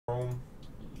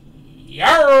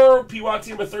Yarr! PYT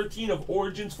number 13 of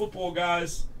Origins Football,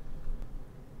 guys.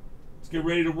 Let's get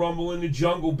ready to rumble in the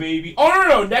jungle, baby. Oh,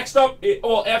 no. Next up,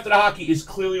 well, after the hockey, is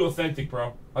Clearly Authentic,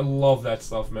 bro. I love that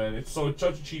stuff, man. It's such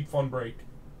a cheap, fun break.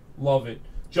 Love it.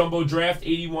 Jumbo Draft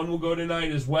 81 will go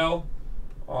tonight as well.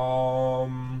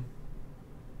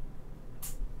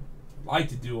 Like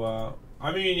to do, I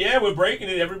mean, yeah, we're breaking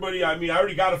it. Everybody, I mean, I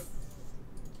already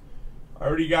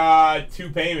got 2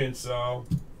 payments, so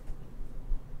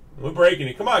we're breaking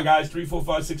it. Come on, guys. 3, 4,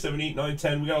 5, 6, 7, 8, 9,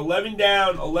 10. We got 11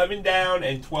 down,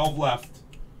 and 12 left.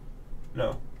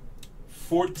 No.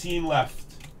 14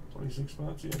 left. 26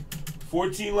 spots here.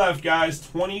 14 left, guys.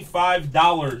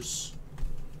 $25.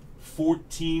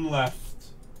 14 left.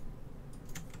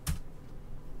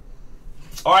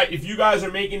 All right, if you guys are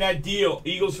making that deal,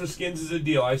 Eagles for Skins is a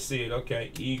deal. I see it.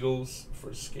 Okay, Eagles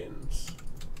for Skins.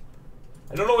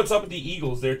 I don't know what's up with the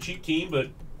Eagles. They're a cheap team, but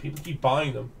people keep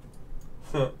buying them.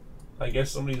 I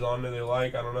guess somebody's on there they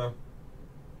like. I don't know.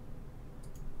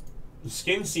 The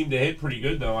Skins seem to hit pretty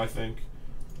good, though, I think.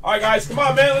 All right, guys, come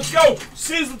on, man. Let's go.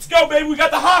 Sizz, let's go, baby. We got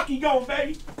the hockey going,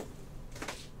 baby.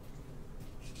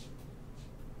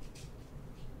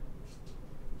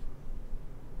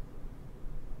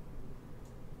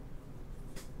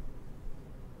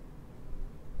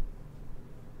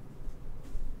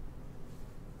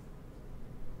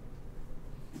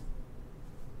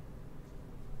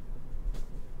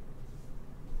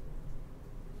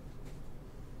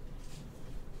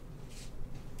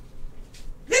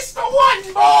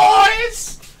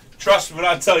 Boys! Trust me when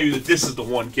I tell you that this is the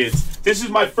one, kids. This is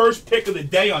my first pick of the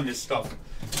day on this stuff.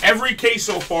 Every case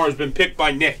so far has been picked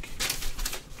by Nick.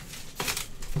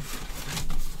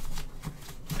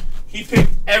 He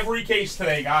picked every case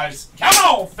today, guys. Come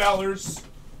on, fellers!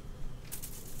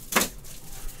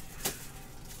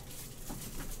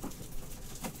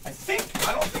 I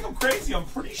don't think I'm crazy. I'm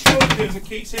pretty sure there's a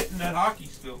case hit in that hockey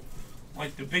still.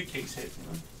 Like the big case hit, you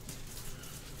know?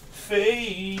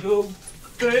 Fatal.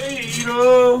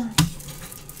 Fatal.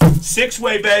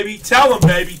 6-way, baby. Tell him,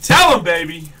 baby. Tell him,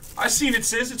 baby. I seen it,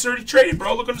 Sis. It's already traded,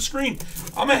 bro. Look on the screen.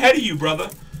 I'm ahead of you, brother.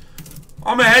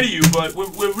 I'm ahead of you, but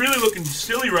we're really looking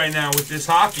silly right now with this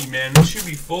hockey, man. This should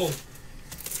be full.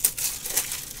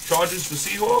 Charges for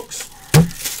Seahawks.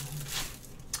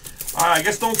 All right, I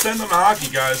guess don't send them the hockey,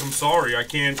 guys. I'm sorry. I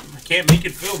can't make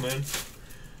it fill, man.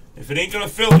 If it ain't gonna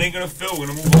fill, it ain't gonna fill. We're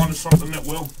gonna move on to something that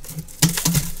will.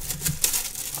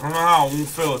 I don't know how it won't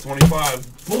fill at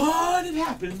 25, but it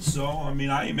happens. So, I mean,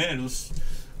 I ain't mad. It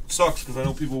sucks because I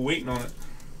know people were waiting on it.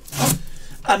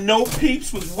 I know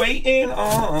peeps was waiting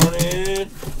on it.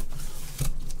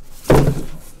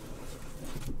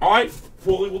 All right,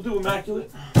 Paulie, we'll do Immaculate.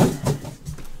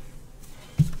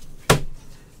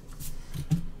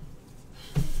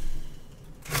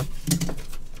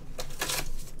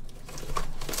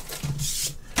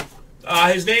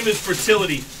 His name is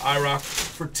Fertility, IROC.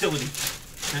 Fertility.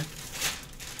 Okay.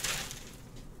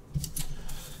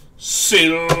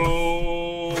 Silver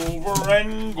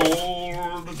and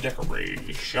gold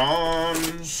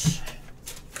decorations.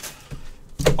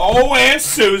 Oh, and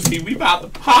Susie, we about to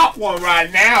pop one right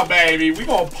now, baby. We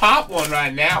gonna pop one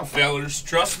right now, fellas.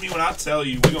 Trust me when I tell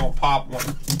you, we gonna pop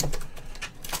one.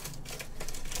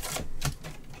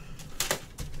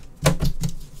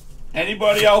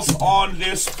 Anybody else on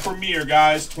this premiere,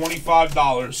 guys?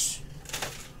 $25.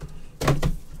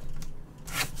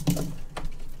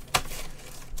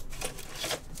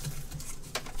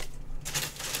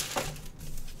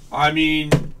 I mean,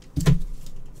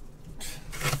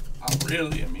 I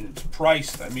mean, it's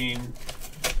priced. I mean,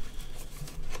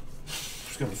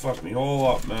 it's gonna fuck me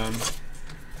all up, man.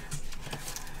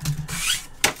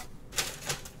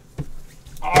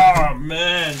 Oh,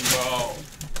 man, bro.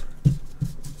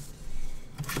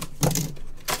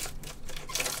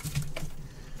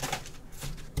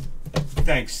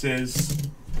 Thanks, Sis.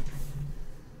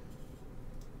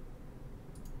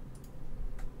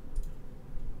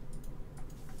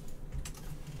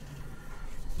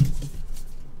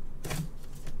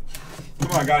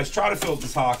 Come on, guys, try to fill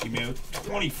this hockey, man.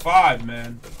 25,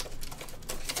 man.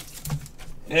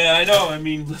 Yeah, I know. I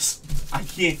mean, listen, I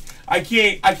can't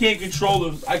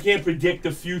control the. I can't predict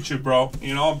the future, bro.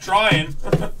 You know, I'm trying.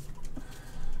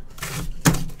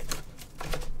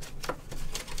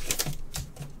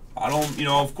 I don't, you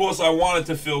know, of course I wanted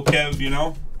to fill Kev, you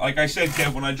know. Like I said,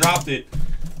 Kev, when I dropped it,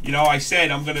 you know, I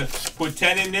said I'm going to put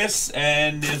 10 in this,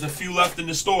 and there's a few left in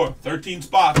the store. 13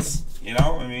 spots, you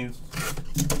know. I mean,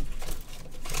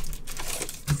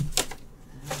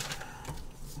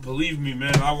 believe me,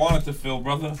 man, I wanted to fill,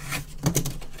 brother.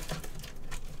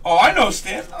 Oh, I know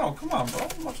Stan. Oh, come on, bro.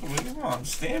 Come on,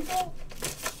 Stan, bro.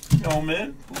 You know so,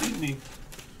 man. Believe me.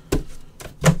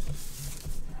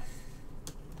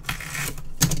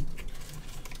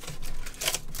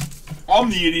 I'm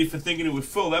the idiot for thinking it would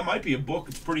fill. That might be a book.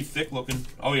 It's pretty thick looking.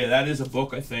 Oh, yeah, that is a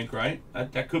book, I think, right?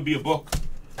 That could be a book.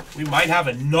 We might have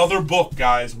another book,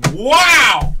 guys.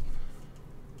 Wow!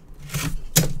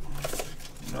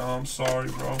 No, I'm sorry,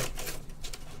 bro.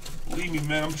 Believe me,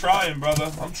 man. I'm trying, brother.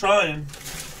 I'm trying.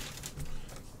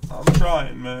 I'm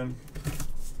trying, man.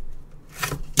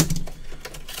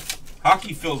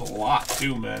 Hockey fills a lot,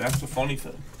 too, man. That's the funny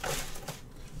thing.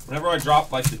 Whenever I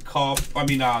drop, like, the cup,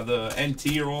 the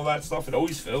NT or all that stuff, it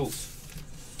always fills.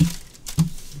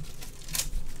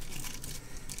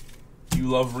 You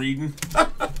love reading?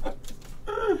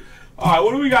 Alright,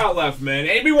 what do we got left, man?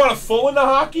 Anybody want a full in the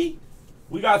hockey?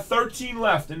 We got 13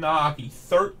 left in the hockey.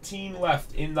 13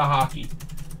 left in the hockey.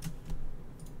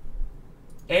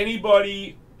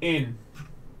 Anybody in?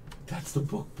 That's the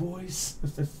book, boys.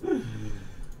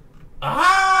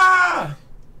 Ah!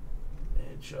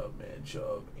 Man chub, man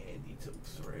chub. Andy took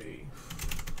 3.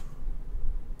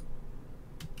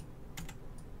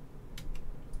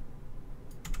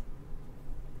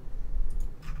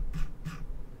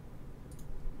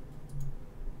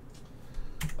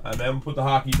 I'm gonna put the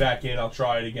hockey back in. I'll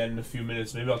try it again in a few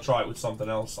minutes. Maybe I'll try it with something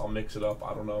else. I'll mix it up.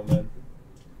 I don't know, man.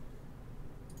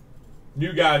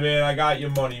 New guy, man. I got your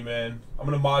money, man. I'm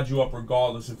gonna mod you up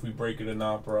regardless if we break it or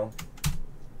not, bro.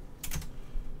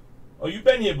 Oh, you've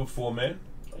been here before, man.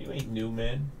 Oh, you ain't new,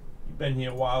 man. You've been here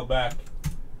a while back.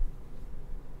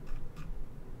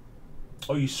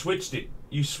 Oh, you switched it.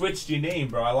 You switched your name,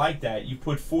 bro. I like that. You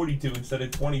put 42 instead of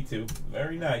 22.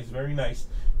 Very nice, very nice.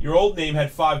 Your old name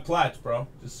had 5 plats, bro.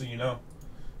 Just so you know.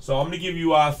 So I'm gonna give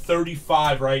you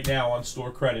 35 right now on store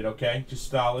credit, okay?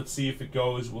 Just let's see if it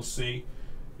goes. We'll see.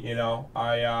 You know,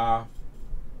 I'm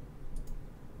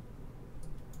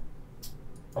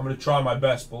gonna try my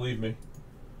best. Believe me.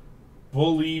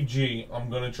 Believe G, I'm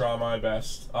going to try my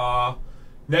best.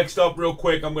 Next up, real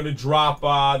quick, I'm going to drop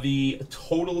the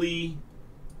clearly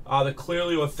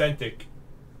authentic.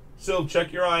 Sil,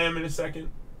 check your IM in a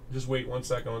second. Just wait 1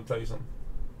 second, I'll tell you something.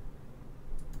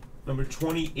 Number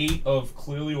 28 of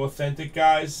clearly authentic,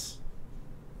 guys.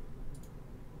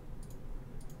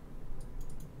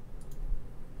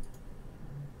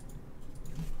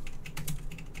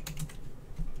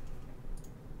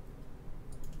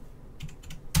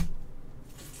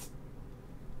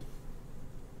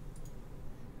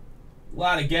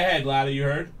 Lada, get ahead, Lada, you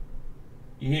heard?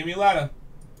 You hear me, Lada?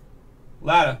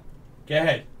 Lada, get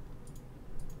ahead.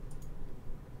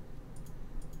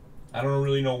 I don't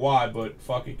really know why, but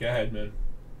fuck it, get ahead, man.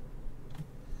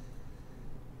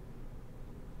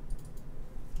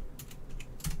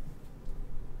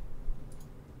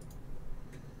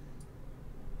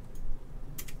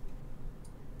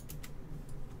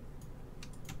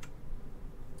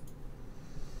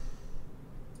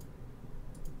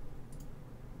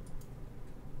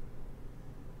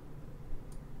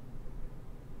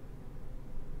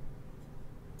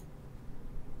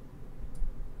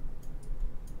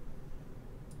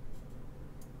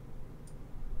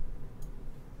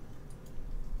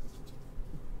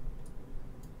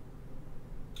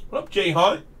 What up, Jay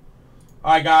Hunt?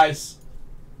 Alright, guys.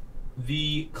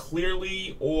 The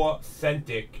clearly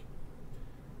authentic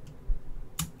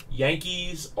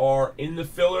Yankees are in the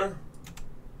filler.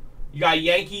 You got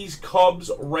Yankees, Cubs,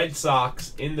 Red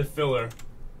Sox in the filler.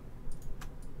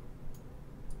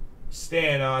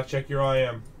 Stan, check your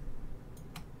IM.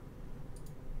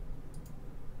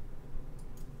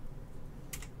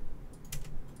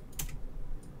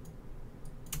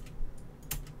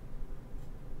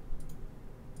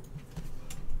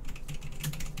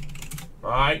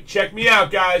 Alright, check me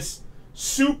out, guys.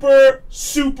 Super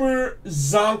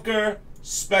Zonker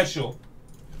Special.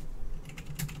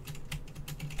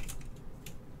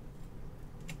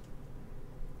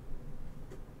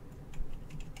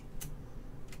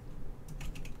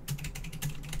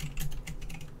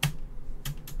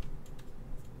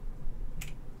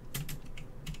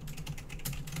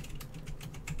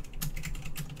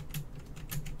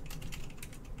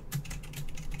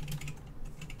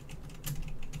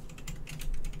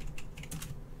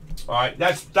 Alright,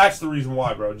 that's the reason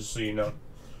why, bro, just so you know.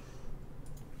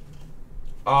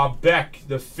 Beck,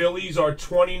 the Phillies are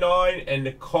 29 and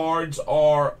the Cards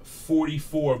are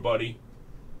 44, buddy.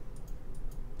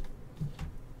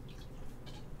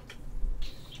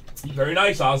 Very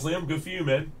nice, Osliam. Good for you,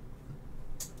 man.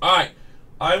 Alright,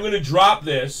 I'm going to drop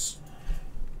this.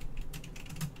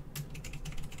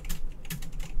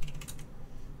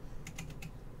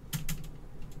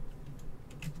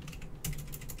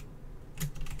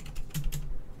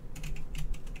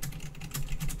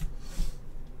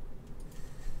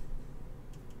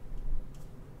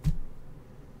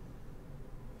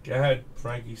 Go ahead,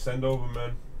 Frankie. Send over,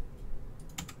 man.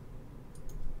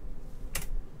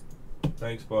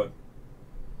 Thanks, bud.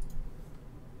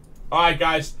 All right,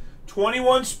 guys.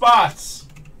 21 spots.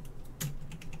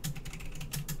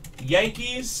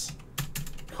 Yankees,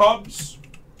 Cubs,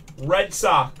 Red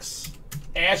Sox,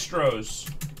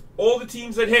 Astros. All the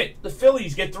teams that hit. The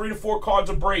Phillies get 3 to 4 cards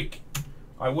a break.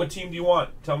 All right, what team do you want?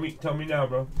 Tell me now,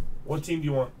 bro. What team do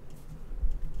you want?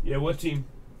 Yeah, what team?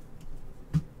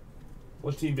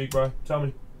 What team, big bro? Tell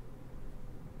me.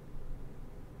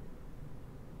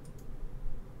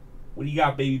 What do you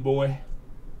got, baby boy?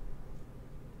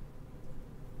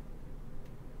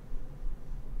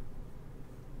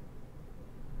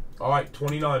 All right,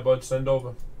 29, bud. Send over.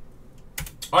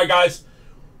 All right, guys.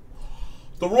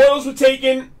 The Royals were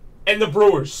taken and the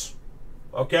Brewers.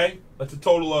 Okay? That's a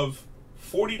total of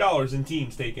 $40 in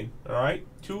teams taken. All right?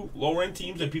 2 lower-end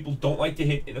teams that people don't like to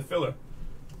hit in a filler.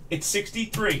 It's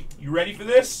 63. You ready for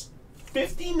this?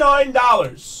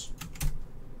 $59.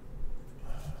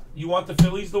 You want the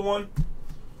Phillies the one?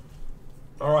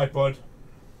 All right, bud.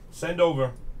 Send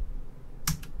over.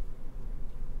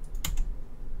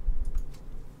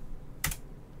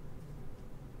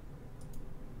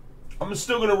 I'm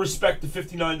still going to respect the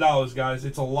 $59, guys.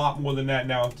 It's a lot more than that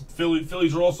now.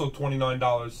 Phillies are also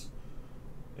 $29.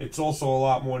 It's also a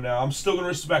lot more now. I'm still going to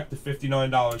respect the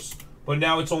 $59. But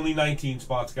now it's only 19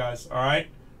 spots, guys. All right?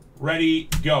 Ready,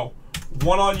 go.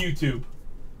 One on YouTube.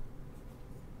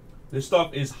 This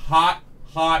stuff is hot,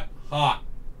 hot, hot.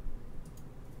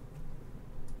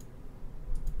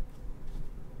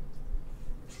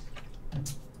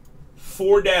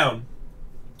 Four down.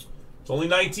 It's only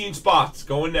 19 spots.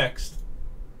 Going next.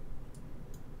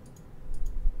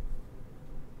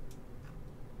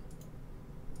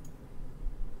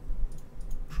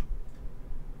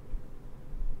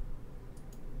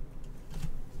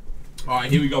 All right,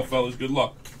 here we go, fellas. Good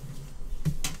luck.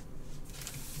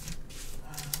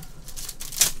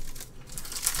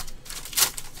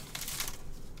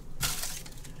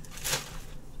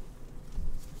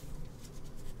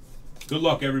 Good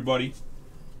luck, everybody.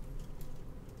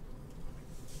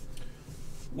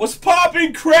 What's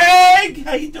poppin', Craig?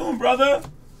 How you doing, brother?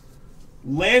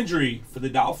 Landry for the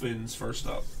Dolphins, first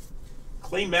up.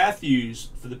 Clay Matthews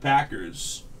for the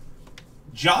Packers.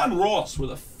 John Ross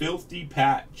with a filthy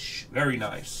patch. Very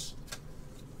nice.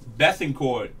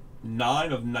 Bethancourt,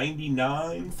 9 of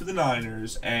 99 for the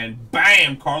Niners. And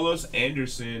bam, Carlos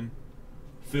Anderson.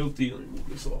 Filthy. Let me move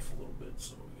this off a little bit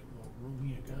so we get more room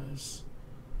here, guys.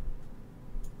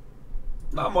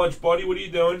 Not much, buddy. What are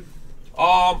you doing?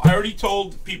 I already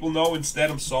told people no instead.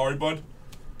 I'm sorry, bud.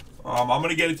 I'm going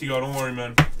to get it to go. Don't worry,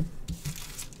 man.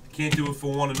 Can't do it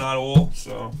for one and not all,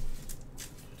 so...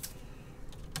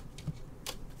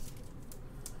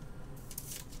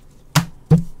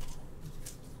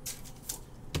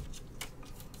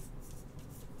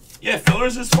 Yeah,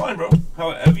 fillers is fine, bro.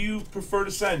 However you prefer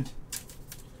to send.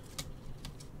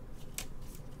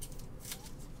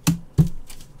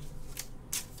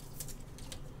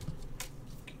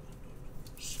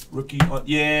 Rookie,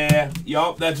 yeah,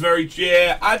 yup, that's very,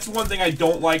 yeah, that's one thing I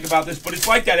don't like about this, but it's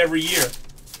like that every year.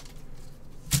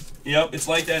 Yep, it's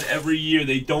like that every year.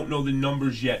 They don't know the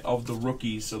numbers yet of the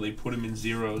rookies, so they put them in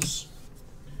zeros.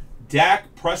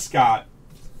 Dak Prescott,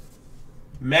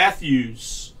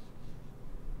 Matthews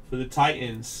for the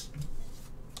Titans.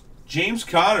 James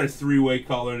Conner, 3-way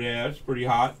color there. That's pretty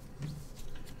hot.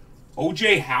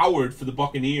 O.J. Howard for the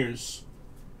Buccaneers.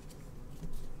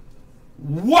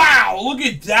 Wow, look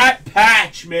at that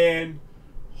patch, man.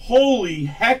 Holy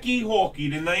hecky hawky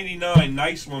to 99.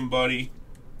 Nice one, buddy.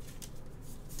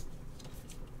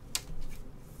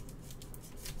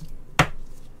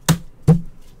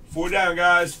 Four down,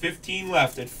 guys. 15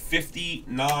 left at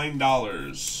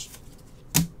 $59.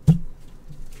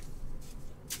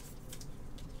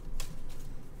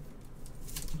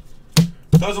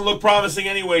 Doesn't look promising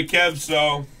anyway, Kev,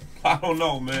 so I don't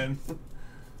know, man.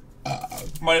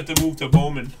 Might have to move to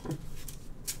Bowman.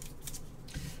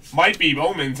 Might be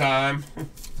Bowman time.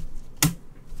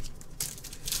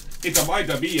 It's might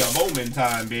be a Bowman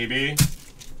time, baby.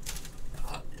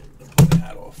 Put the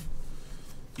hat off.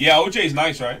 Yeah, OJ's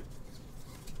nice, right?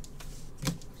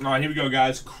 All right, here we go,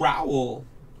 guys. Crowell.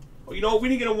 Oh, you know what? We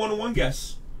didn't get a one-on-one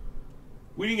guess.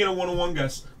 We didn't get a one-on-one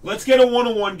guess. Let's get a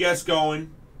one-on-one guess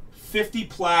going. 50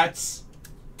 plats.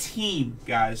 Team,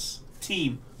 guys.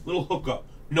 Team. Little hookup.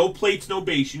 No plates, no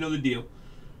base. You know the deal.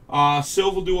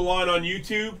 Silv will do a line on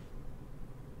YouTube.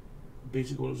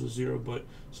 Basic orders are 0, but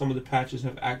some of the patches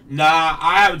have Nah,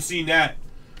 I haven't seen that.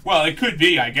 Well, it could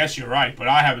be. I guess you're right, but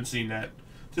I haven't seen that.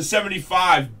 To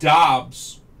 75,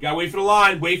 Dobbs Gotta wait for the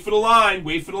line. Wait for the line.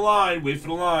 Wait for the line. Wait for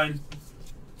the line.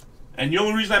 And the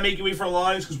only reason I make you wait for a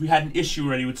line is because we had an issue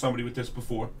already with somebody with this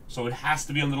before. So it has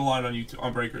to be under the line on YouTube,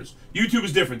 on Breakers. YouTube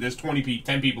is different. There's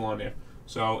 10 people on there.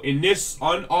 So in this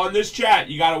on this chat,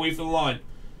 you gotta wait for the line.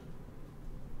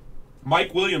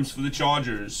 Mike Williams for the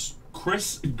Chargers.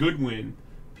 Chris Goodwin.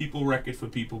 People wreck it for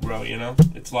people, bro, you know?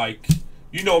 It's like,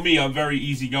 you know me, I'm very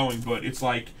easygoing, but it's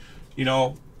like, you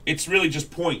know, it's really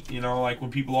just point, you know? Like when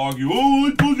people argue, oh,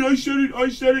 I told you, I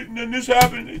said it, and then this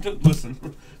happened.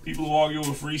 Listen, people who argue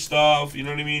over free stuff, you know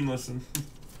what I mean? Listen.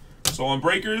 So on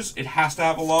Breakers, it has to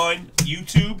have a line.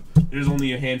 YouTube, there's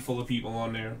only a handful of people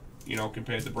on there, you know,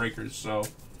 compared to Breakers. So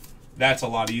that's a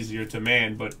lot easier to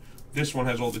man. But this one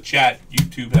has all the chat.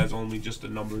 YouTube has only just the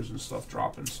numbers and stuff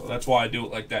dropping. So that's why I do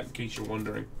it like that, in case you're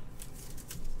wondering.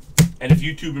 And if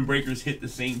YouTube and Breakers hit the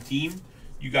same team,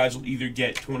 you guys will either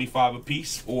get 25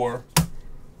 apiece or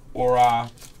yeah,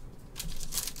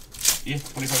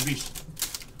 25 apiece.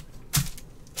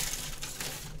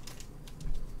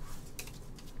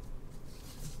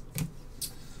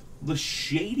 The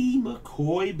Shady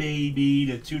McCoy, baby,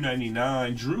 to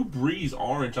 299. Drew Brees,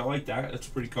 orange. I like that. That's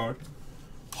a pretty card.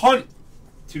 Hunt,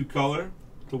 2-color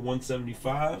to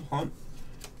 175. Hunt.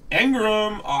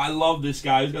 Engram. Oh, I love this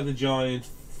guy. He's got the Giants.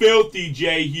 Filthy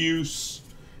Jay Hughes.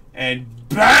 And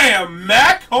bam!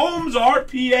 Mac Holmes,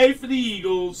 RPA for the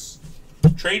Eagles.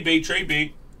 Trade bait, trade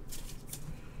bait.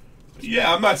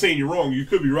 Yeah, I'm not saying you're wrong. You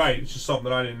could be right. It's just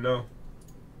something I didn't know.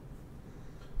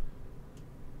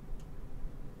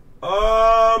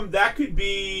 That could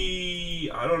be,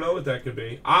 I don't know what that could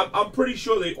be. I'm pretty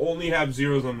sure they only have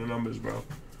zeros on the numbers, bro.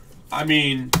 I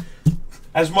mean,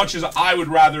 as much as I would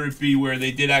rather it be where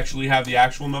they did actually have the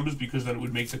actual numbers, because then it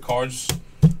would make the cards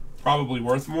probably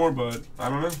worth more, but I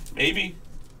don't know. Maybe.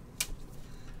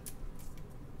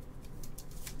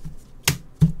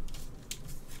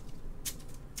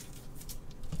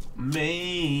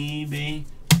 Maybe.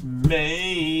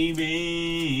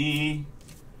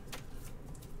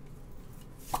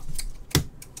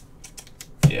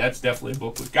 Yeah, that's definitely a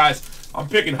booklet. Guys, I'm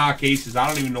picking hot cases. I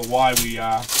don't even know why we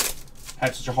had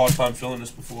such a hard time filling this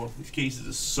before. These cases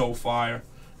are so fire.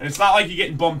 And it's not like you're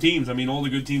getting bum teams. I mean, all the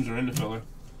good teams are in the filler.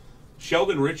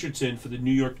 Sheldon Richardson for the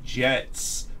New York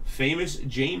Jets. Famous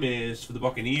Jameis for the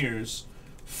Buccaneers.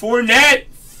 Fournette,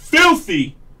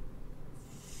 filthy.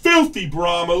 Filthy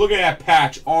Brahma. Look at that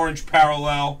patch. Orange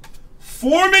parallel.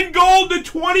 Foreman gold to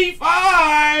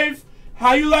 25.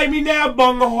 How you like me now,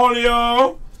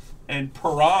 Bungaholio? And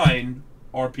Perrine,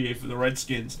 RPA for the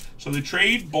Redskins. So the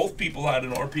trade, both people had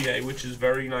an RPA, which is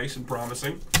very nice and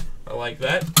promising. I like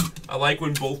that. I like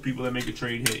when both people that make a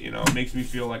trade hit, you know. It makes me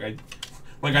feel like I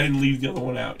didn't leave the other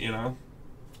one out, you know.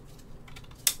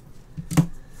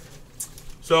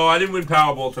 So I didn't win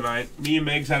Powerball tonight. Me and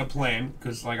Megs had a plan,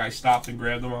 because like I stopped and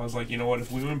grabbed them. I was like, you know what,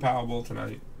 if we win Powerball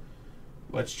tonight,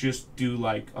 let's just do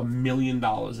like $1 million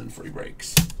in free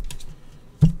breaks.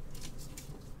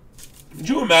 Would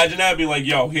you imagine that? Be like,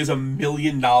 yo, here's $1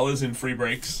 million in free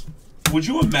breaks. Would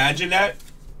you imagine that?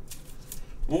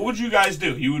 What would you guys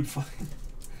do? You would.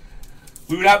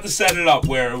 We would have to set it up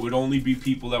where it would only be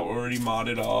people that were already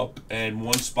modded up and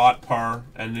one spot per,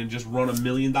 and then just run $1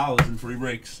 million in free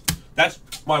breaks. That's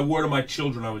my word on my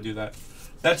children. I would do that.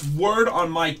 That's word on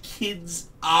my kids'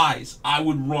 eyes. I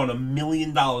would run $1 million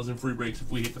in free breaks if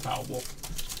we hit the Powerball.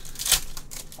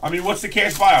 I mean, what's the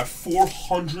cash buyout?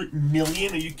 $400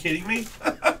 million? Are you kidding me?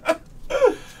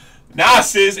 Nah,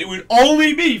 sis, it would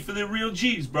only be for the real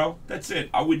G's, bro. That's it.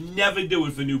 I would never do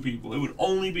it for new people. It would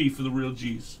only be for the real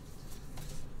G's.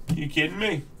 You kidding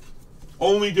me?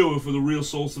 Only do it for the real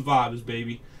soul survivors,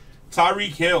 baby.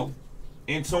 Tyreek Hill.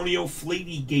 Antonio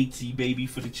Flatey Gatesy, baby,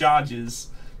 for the Chargers.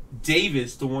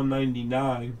 Davis to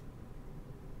 199.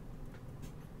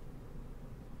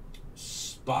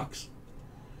 Box.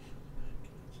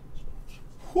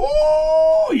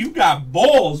 Whoo! You got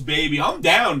balls, baby. I'm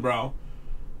down, bro.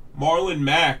 Marlon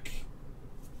Mack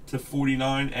to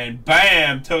 49. And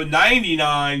bam! To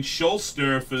 99.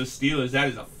 Schulster for the Steelers. That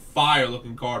is a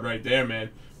fire-looking card right there, man.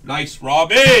 Nice,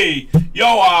 Robbie.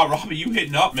 Yo, Robbie, you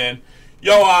hitting up, man.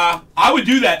 Yo, I would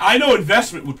do that. I know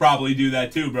Investment would probably do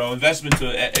that too, bro. Investment to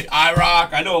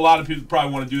IROC. I know a lot of people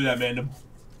probably want to do that, man.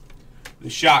 The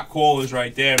shot call is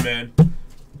right there, man.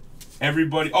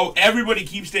 Everybody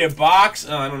keeps their box.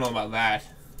 I don't know about that.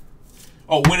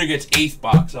 Oh, winner gets 8th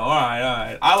box. All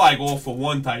right. I like all for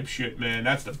one type shit, man.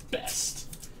 That's the best.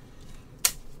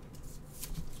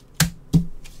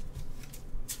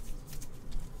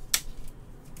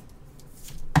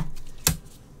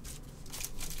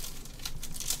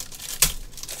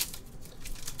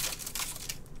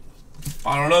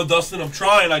 I don't know, Dustin. I'm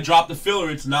trying. I dropped the filler.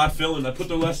 It's not filling. I put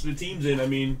the rest of the teams in. I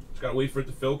mean, just gotta wait for it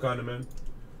to fill, kind of, man.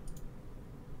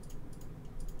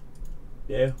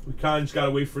 Yeah, we kind of just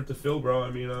gotta wait for it to fill, bro.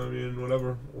 I mean,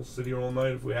 whatever. We'll sit here all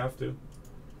night if we have to.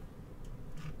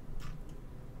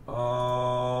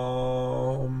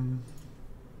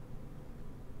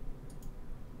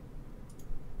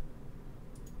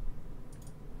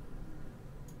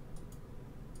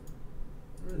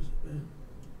 Where is it, man?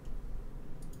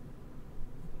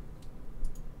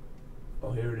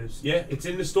 Oh, here it is. Yeah, it's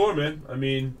in the store, man. I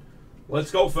mean,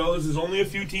 let's go, fellas. There's only a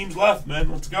few teams left,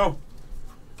 man. Let's go.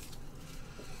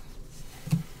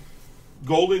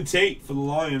 Golden Tate for the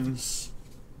Lions.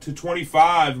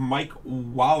 /25, Mike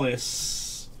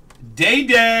Wallace. Day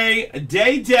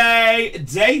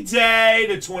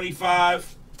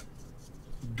 /25.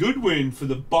 Goodwin for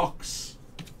the Bucks.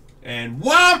 And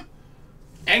whop!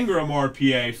 Engram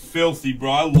RPA. Filthy,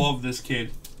 bro. I love this kid.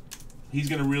 He's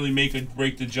gonna really make or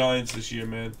break the Giants this year,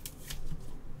 man.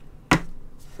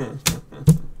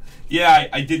 Yeah,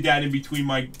 I did that in between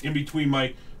my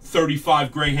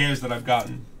 35 gray hairs that I've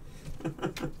gotten.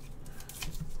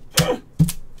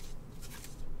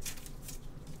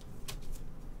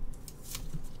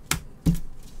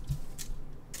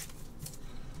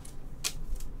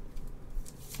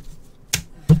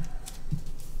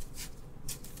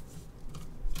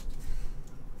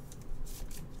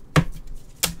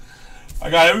 I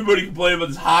got everybody complaining about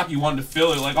this hockey wanting to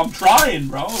fill it. Like, I'm trying,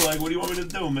 bro. Like, what do you want me to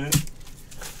do, man?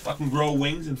 Fucking grow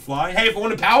wings and fly? Hey, if I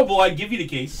won a Powerball, I'd give you the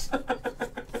case.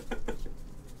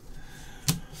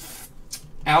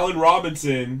 Allen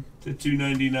Robinson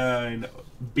 /299.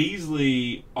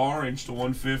 Beasley, orange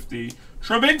 /150.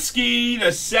 Trubinsky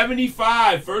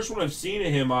 /75. First one I've seen of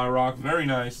him, iRock. Very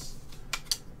nice.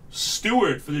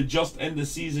 Stewart for the just end the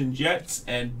season Jets.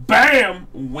 And bam!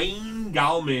 Wayne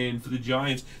Gallman for the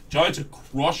Giants. Giants are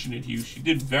crushing it, Hughes. She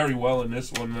did very well in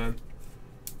this one, man.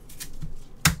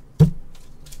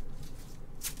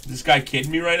 Is this guy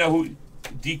kidding me right now? Who?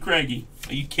 D. Craigie.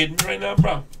 Are you kidding me right now,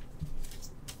 bro?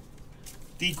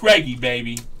 D. Craigie,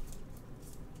 baby.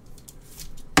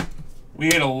 We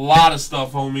hit a lot of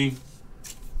stuff, homie.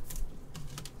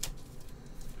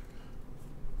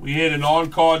 We hit an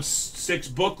on-card 6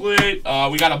 booklet.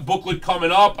 We got a booklet coming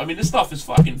up. I mean, this stuff is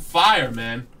fucking fire,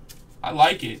 man. I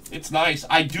like it. It's nice.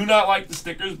 I do not like the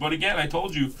stickers, but again, I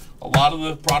told you, a lot of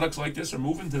the products like this are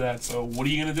moving to that. So what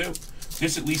are you going to do?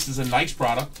 This at least is a nice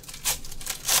product.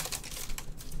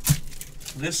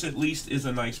 This at least is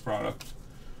a nice product.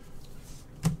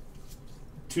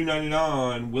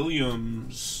 $2.99,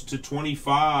 Williams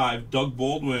 /25, Doug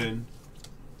Baldwin.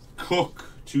 Cook,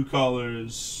 2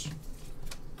 colors.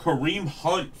 Kareem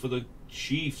Hunt for the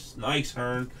Chiefs. Nice,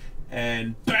 Hearn.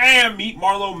 And bam! Meet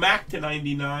Marlo Mack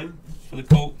 /99 for the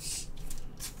Colts.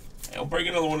 Hey, I'll break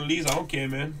another one of these. I don't care,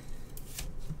 man.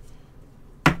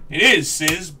 It is,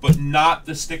 Sizz, but not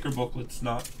the sticker booklets.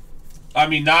 Not. I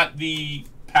mean, not the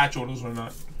patch autos or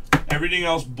not. Everything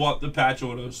else but the patch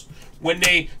autos. When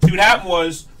they, see what happened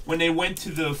was, when they went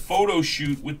to the photo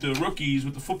shoot with the rookies,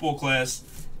 with the football class,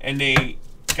 and they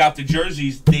got the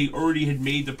jerseys, they already had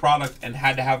made the product and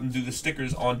had to have them do the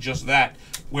stickers on just that.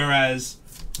 Whereas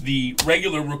the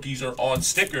regular rookies are on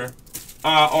sticker,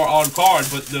 or on card,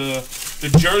 but the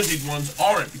jerseyed ones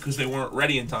aren't because they weren't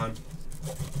ready in time.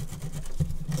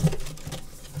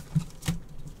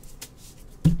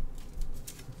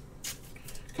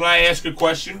 Can I ask a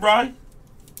question, Brian?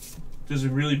 Does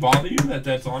it really bother you that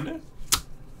that's on there?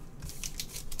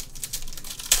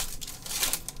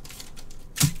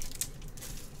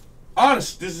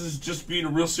 Honest, this is just being a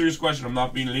real serious question. I'm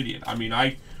not being an idiot. I mean,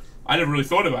 I never really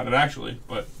thought about it, actually,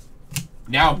 but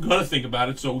now I'm gonna think about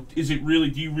it. So, is it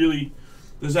really?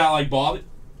 Does that like bother?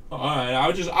 All right, I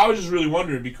was just really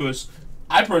wondering because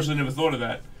I personally never thought of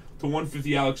that.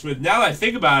 /150, Alex Smith. Now that I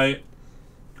think about it,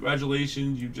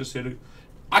 congratulations, you just hit a.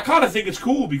 I kind of think it's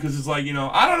cool because it's like, you know,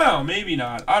 I don't know, maybe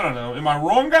not. I don't know. Am I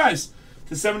wrong, guys?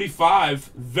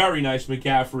 /75, very nice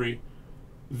McCaffrey,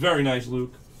 very nice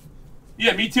Luke.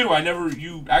 Yeah, me too.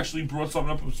 You actually brought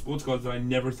something up with sports cards that I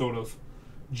never thought of.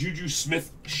 Juju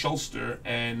Smith-Schuster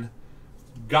and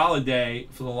Galladay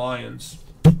for the Lions.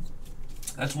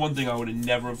 That's one thing I would have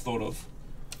never have thought of.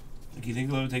 Like, you think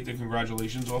they'll ever take the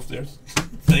congratulations off their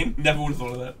thing? Never would have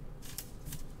thought of that.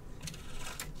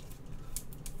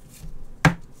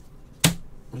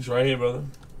 It's right here, brother.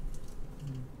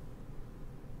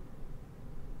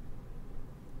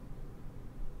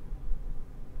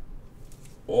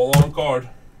 All on card.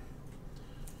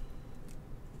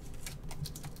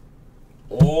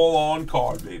 All on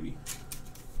card, baby.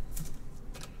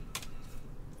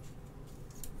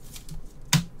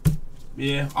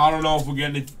 Yeah, I don't know if we're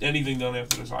getting anything done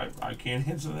after this. I can't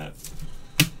answer that.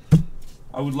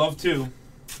 I would love to.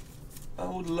 I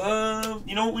would love...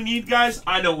 You know what we need, guys?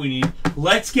 I know what we need.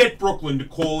 Let's get Brooklyn to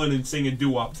call in and sing a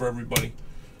doo-wop for everybody.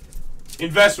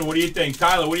 Investment, what do you think?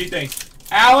 Tyler, what do you think?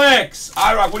 Alex!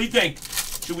 iRock, what do you think?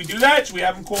 Should we do that? Should we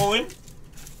have him call in?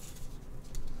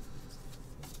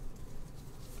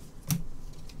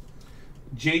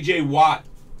 J.J. Watt.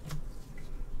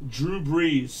 Drew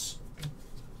Brees.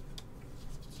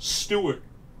 Stewart.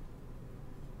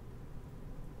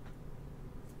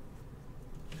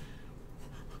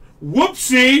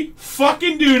 Whoopsie!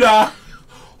 Fucking doodah!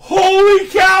 Holy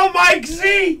cow, Mike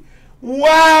Z!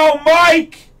 Wow,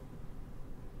 Mike!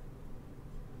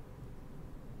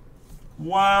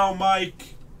 Wow,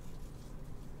 Mike.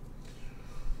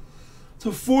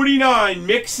 To 49,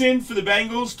 Mixon for the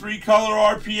Bengals,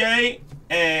 3-color RPA,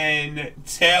 and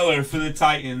Taylor for the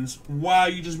Titans. Wow,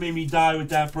 you just made me die with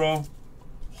that, bro.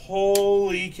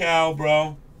 Holy cow,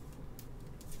 bro.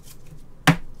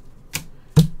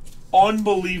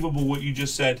 Unbelievable what you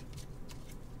just said.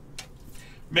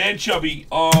 Man, Chubby,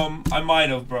 I might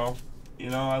have, bro. You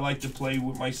know, I like to play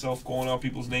with myself, calling out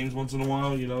people's names once in a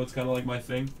while. You know, it's kind of like my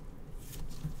thing.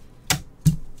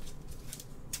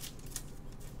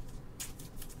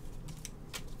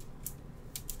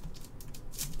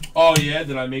 Oh, yeah?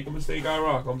 Did I make a mistake,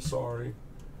 iRock? I'm sorry.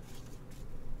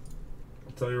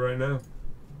 I'll tell you right now.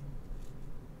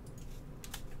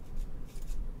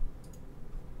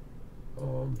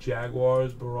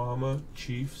 Jaguars, Barama,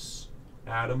 Chiefs,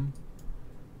 Adam,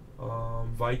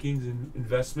 Vikings,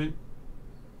 investment.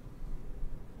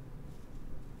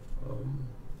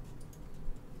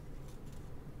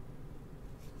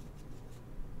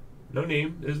 No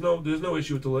name. There's no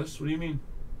issue with the list. What do you mean?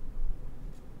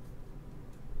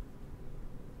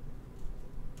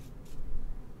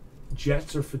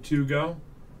 Jets are Fatugo.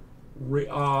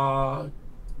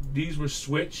 These were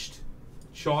switched.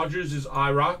 Chargers is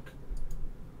iRock.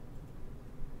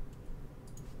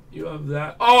 You have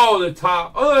that. Oh, the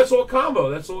top. Oh, that's all combo.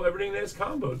 That's all. Everything there's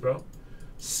comboed, bro.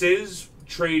 Sis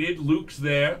traded. Luke's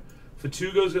there.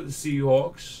 Fatugo's got the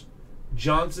Seahawks.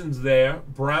 Johnson's there.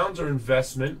 Browns are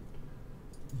investment.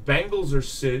 Bengals are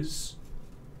Sis.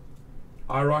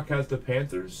 iRock has the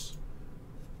Panthers.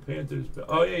 Panthers.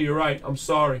 Oh, yeah, you're right. I'm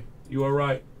sorry. You are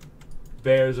right.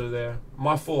 Bears are there.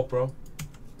 My fault, bro.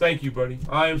 Thank you, buddy.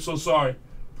 I am so sorry.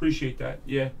 Appreciate that.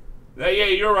 Yeah. Yeah,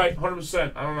 you're right.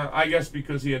 100%. I don't know. I guess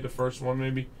because he had the first one,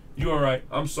 maybe. You are right.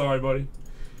 I'm sorry, buddy.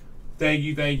 Thank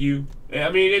you, thank you. I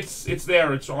mean, it's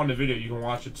there. It's on the video. You can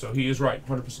watch it. So he is right.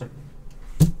 100%.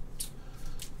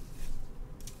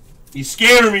 He's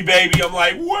scaring me, baby. I'm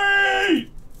like, wait.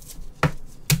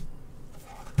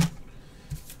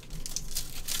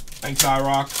 Thanks,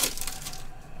 iRock.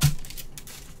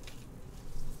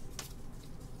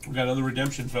 We got another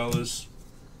redemption, fellas.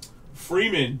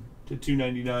 Freeman to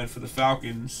 299 for the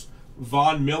Falcons.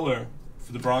 Von Miller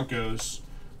for the Broncos.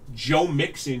 Joe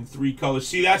Mixon, 3 colors.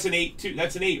 See, that's an 8 too.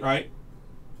 That's an 8, right?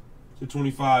 To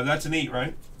 25. That's an 8,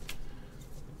 right?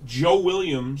 Joe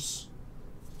Williams.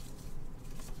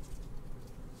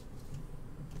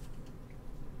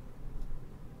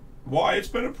 Why? It's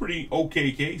been a pretty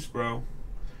okay case, bro.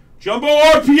 Jumbo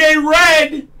RPA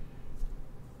red.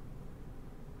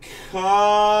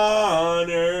 Connor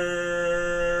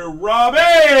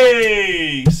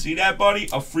Robbie! See that, buddy?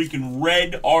 A freaking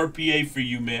red RPA for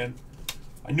you, man.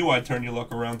 I knew I'd turn your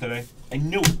luck around today. I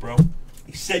knew it, bro.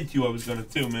 I said to you I was going to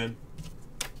too, man.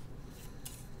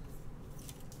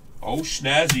 Oh,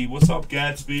 snazzy. What's up,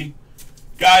 Gatsby?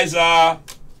 Guys, I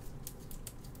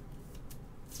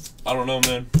don't know,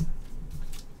 man.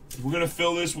 If we're going to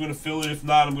fill this, we're going to fill it. If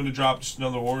not, I'm going to drop just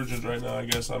another Origins right now, I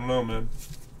guess. I don't know, man.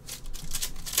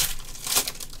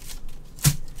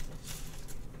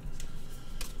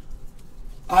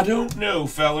 I don't know,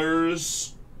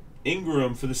 fellers.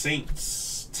 Ingram for the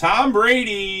Saints. Tom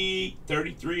Brady,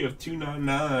 33 of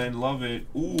 299. Love it.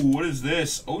 Ooh, what is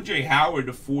this? O.J. Howard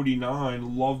to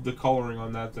 49. Love the coloring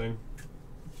on that thing.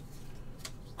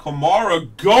 Kamara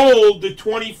Gold to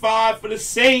 25 for the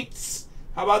Saints.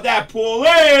 How about that,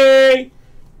 Paulie?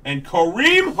 And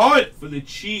Kareem Hunt for the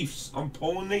Chiefs. I'm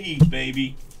pulling the heat,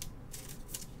 baby.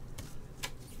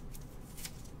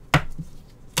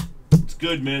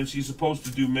 Good, man. She's supposed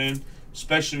to do, man.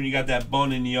 Especially when you got that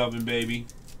bun in the oven, baby.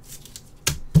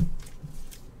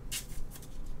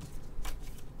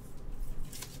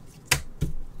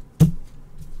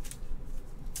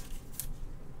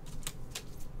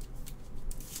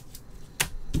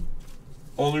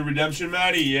 Only redemption,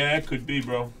 Matty? Yeah, it could be,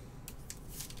 bro.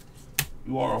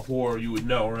 You are a whore, you would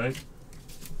know, right?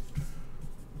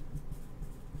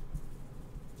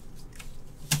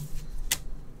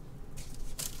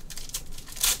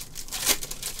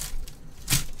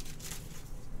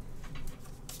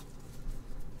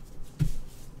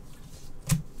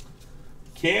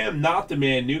 Cam, not the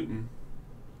man, Newton.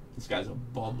 This guy's a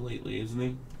bum lately, isn't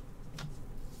he?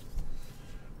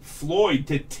 Floyd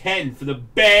to 10 for the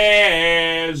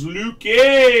Bears. Luke,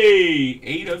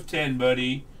 8 of 10,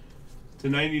 buddy. To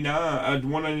 99,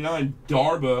 199.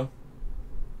 Darba.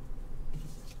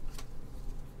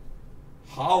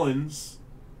 Hollins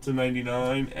to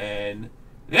 99. And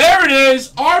there it is.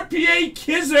 RPA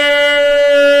Kizzer.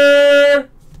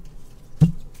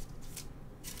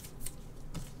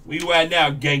 Where you at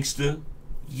now, gangster?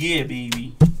 Yeah,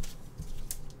 baby.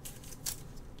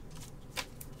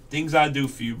 Things I do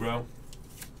for you, bro.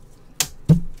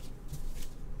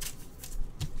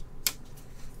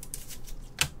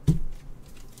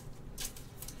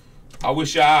 I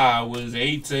wish I was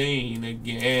 18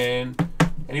 again.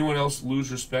 Anyone else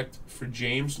lose respect for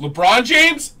James? LeBron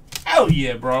James? Hell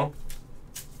yeah, bro.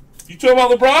 You talking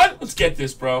about LeBron? Let's get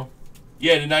this, bro.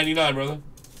 Yeah, to 99, brother.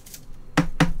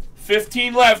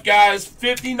 15 left, guys.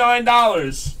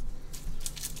 $59.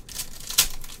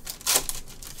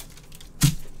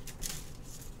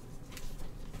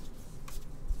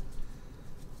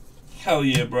 Hell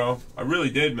yeah, bro. I really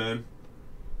did, man.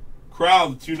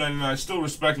 Crowd, $2.99. Still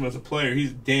respect him as a player.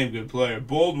 He's a damn good player.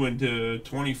 Baldwin to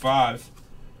 25.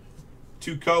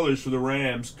 2 colors for the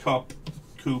Rams. Cup,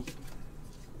 Coop.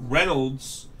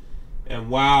 Reynolds. And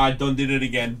wow, I done did it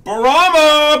again.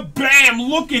 Barama! Bam!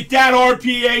 Look at that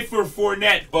RPA for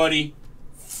Fournette, buddy.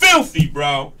 Filthy,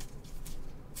 bro.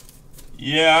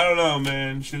 Yeah, I don't know,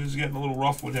 man. Shit is getting a little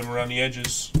rough with him around the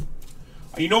edges.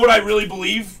 You know what I really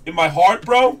believe in my heart,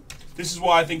 bro? This is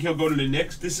why I think he'll go to the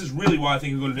Knicks. This is really why I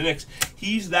think he'll go to the Knicks.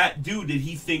 He's that dude that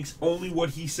he thinks only what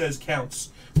he says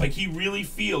counts. Like, he really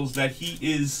feels that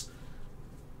he's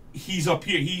up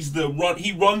here.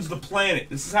 He runs the planet.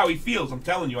 This is how he feels. I'm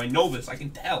telling you. I know this. I can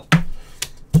tell.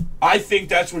 I think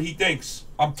that's what he thinks.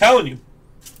 I'm telling you.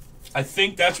 I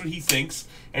think that's what he thinks.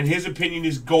 And his opinion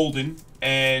is golden.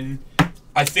 And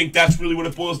I think that's really what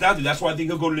it boils down to. That's why I think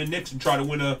he'll go to the Knicks and try to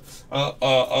win a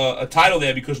title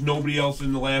there, because nobody else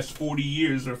in the last 40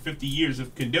 years or 50 years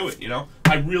can do it, you know?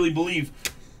 I really believe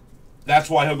that's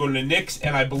why he'll go to the Knicks,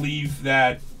 and I believe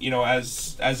that, you know,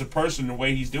 as a person, the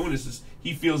way he's doing this is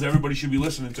he feels everybody should be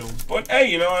listening to him. But,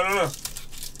 hey, you know, I don't know.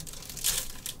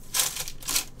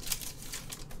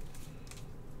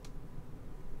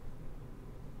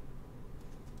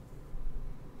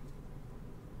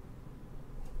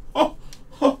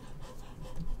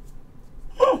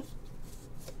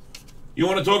 You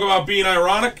want to talk about being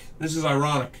ironic? This is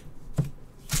ironic.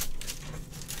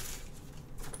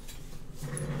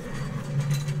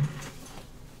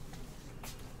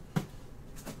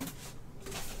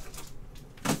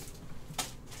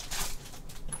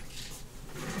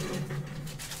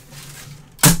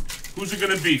 Who's it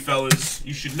going to be, fellas?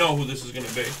 You should know who this is going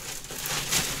to be.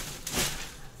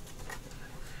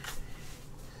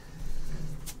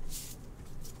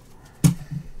 I'm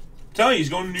telling you, he's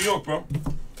going to New York, bro.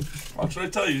 Watch what I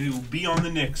tell you. He will be on the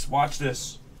Knicks. Watch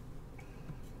this.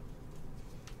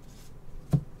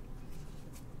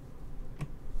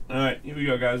 All right, here we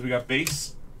go, guys. We got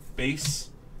base,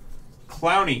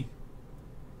 Clowney,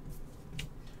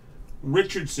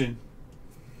 Richardson,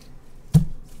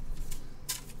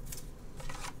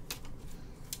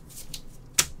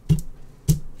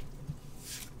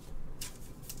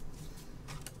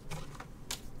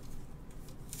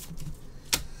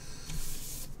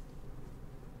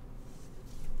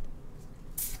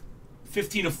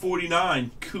 $15/49,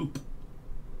 Coop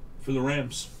for the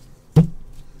Rams.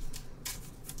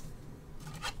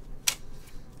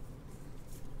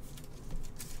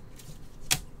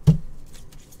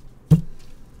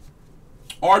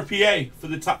 RPA for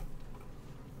the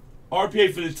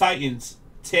Titans.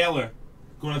 Taylor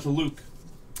going out to Luke.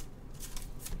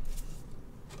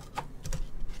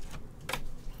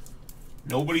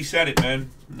 Nobody said it,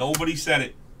 man. Nobody said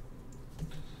it.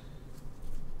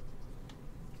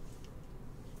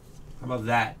 How about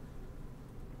that?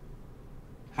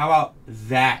 How about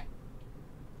that?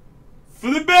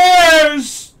 For the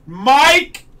Bears,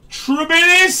 Mike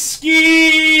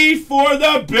Trubisky for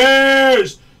the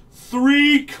Bears.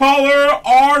 3-color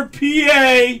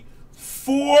RPA,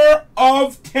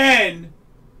 4/10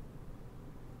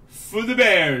 for the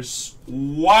Bears.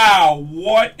 Wow,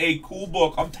 what a cool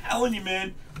book. I'm telling you,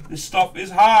 man, this stuff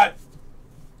is hot.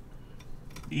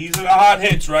 These are the hot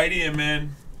hits right here,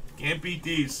 man. Can't beat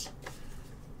these.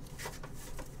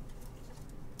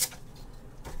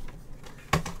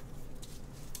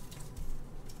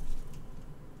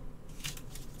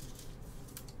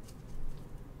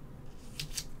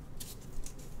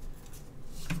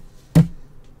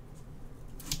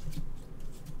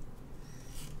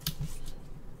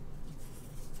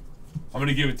 I'm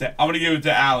gonna give it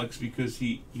to Alex because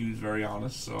he was very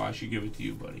honest, so I should give it to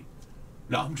you, buddy.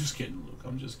 No, I'm just kidding, Luke.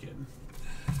 I'm just kidding.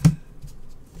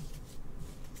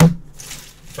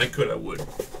 If I could, I would.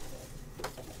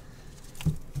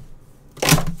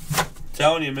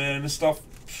 Telling you, man, this stuff.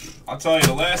 I'll tell you,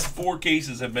 the last 4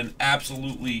 cases have been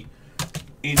absolutely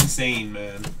insane,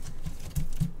 man.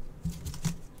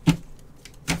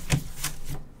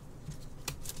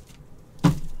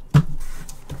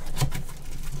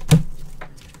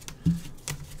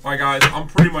 Alright guys, I'm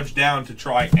pretty much down to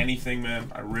try anything, man.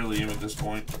 I really am at this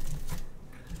point.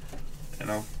 You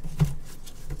know.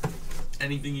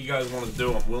 Anything you guys want to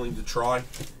do, I'm willing to try.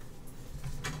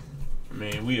 I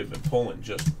mean, we have been pulling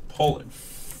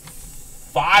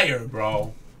fire,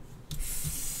 bro.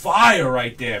 Fire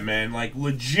right there, man. Like,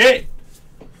 legit.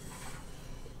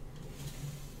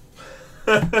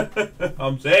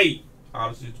 I'm saying.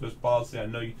 Honestly, it's best policy. I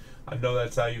know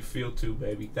that's how you feel too,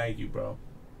 baby. Thank you, bro.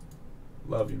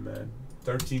 Love you, man.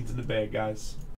 13's in the bag, guys.